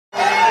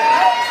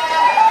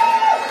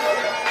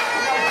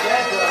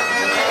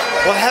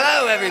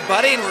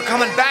everybody, and we're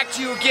coming back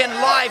to you again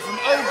live from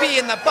OB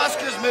and the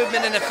Buskers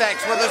movement in effect,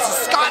 where there's a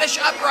Scottish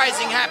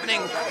uprising happening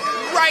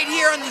right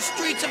here on the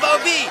streets of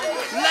OB.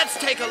 Let's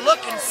take a look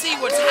and see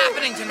what's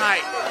happening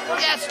tonight.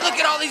 Yes, look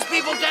at all these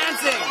people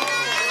dancing.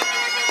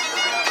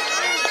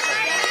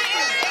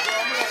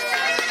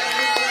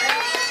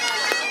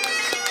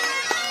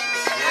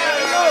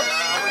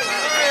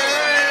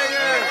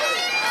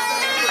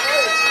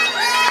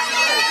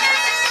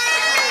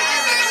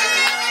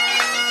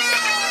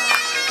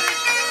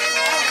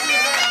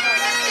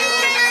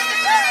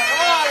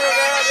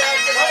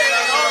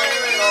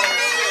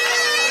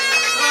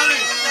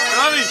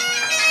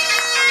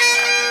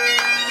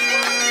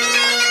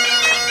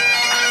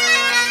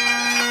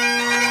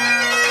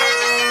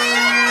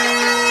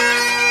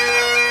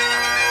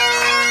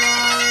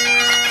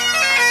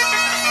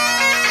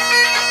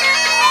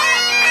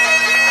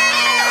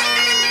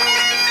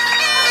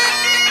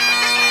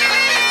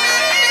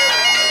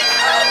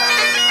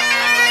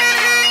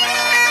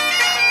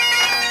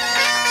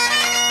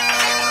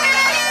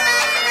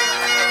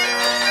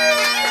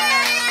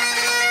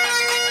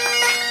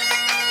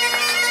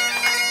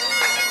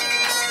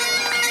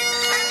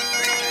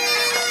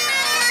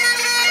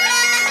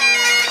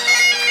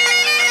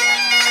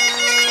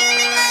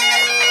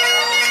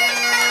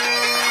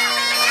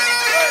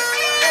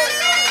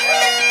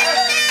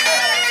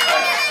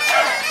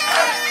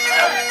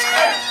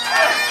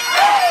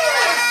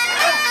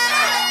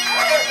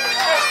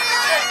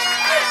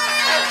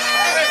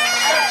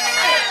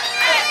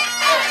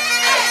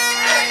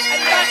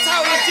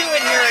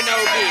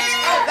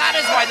 That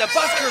is why the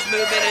Buskers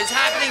movement is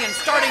happening and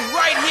starting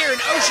right here in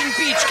Ocean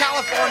Beach,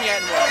 California,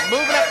 and we're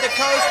moving up the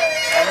coast,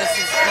 and this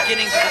is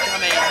beginning to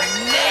become a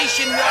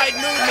nationwide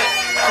movement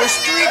where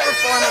street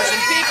performers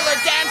and people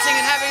are dancing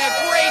and having a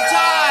great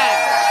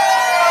time.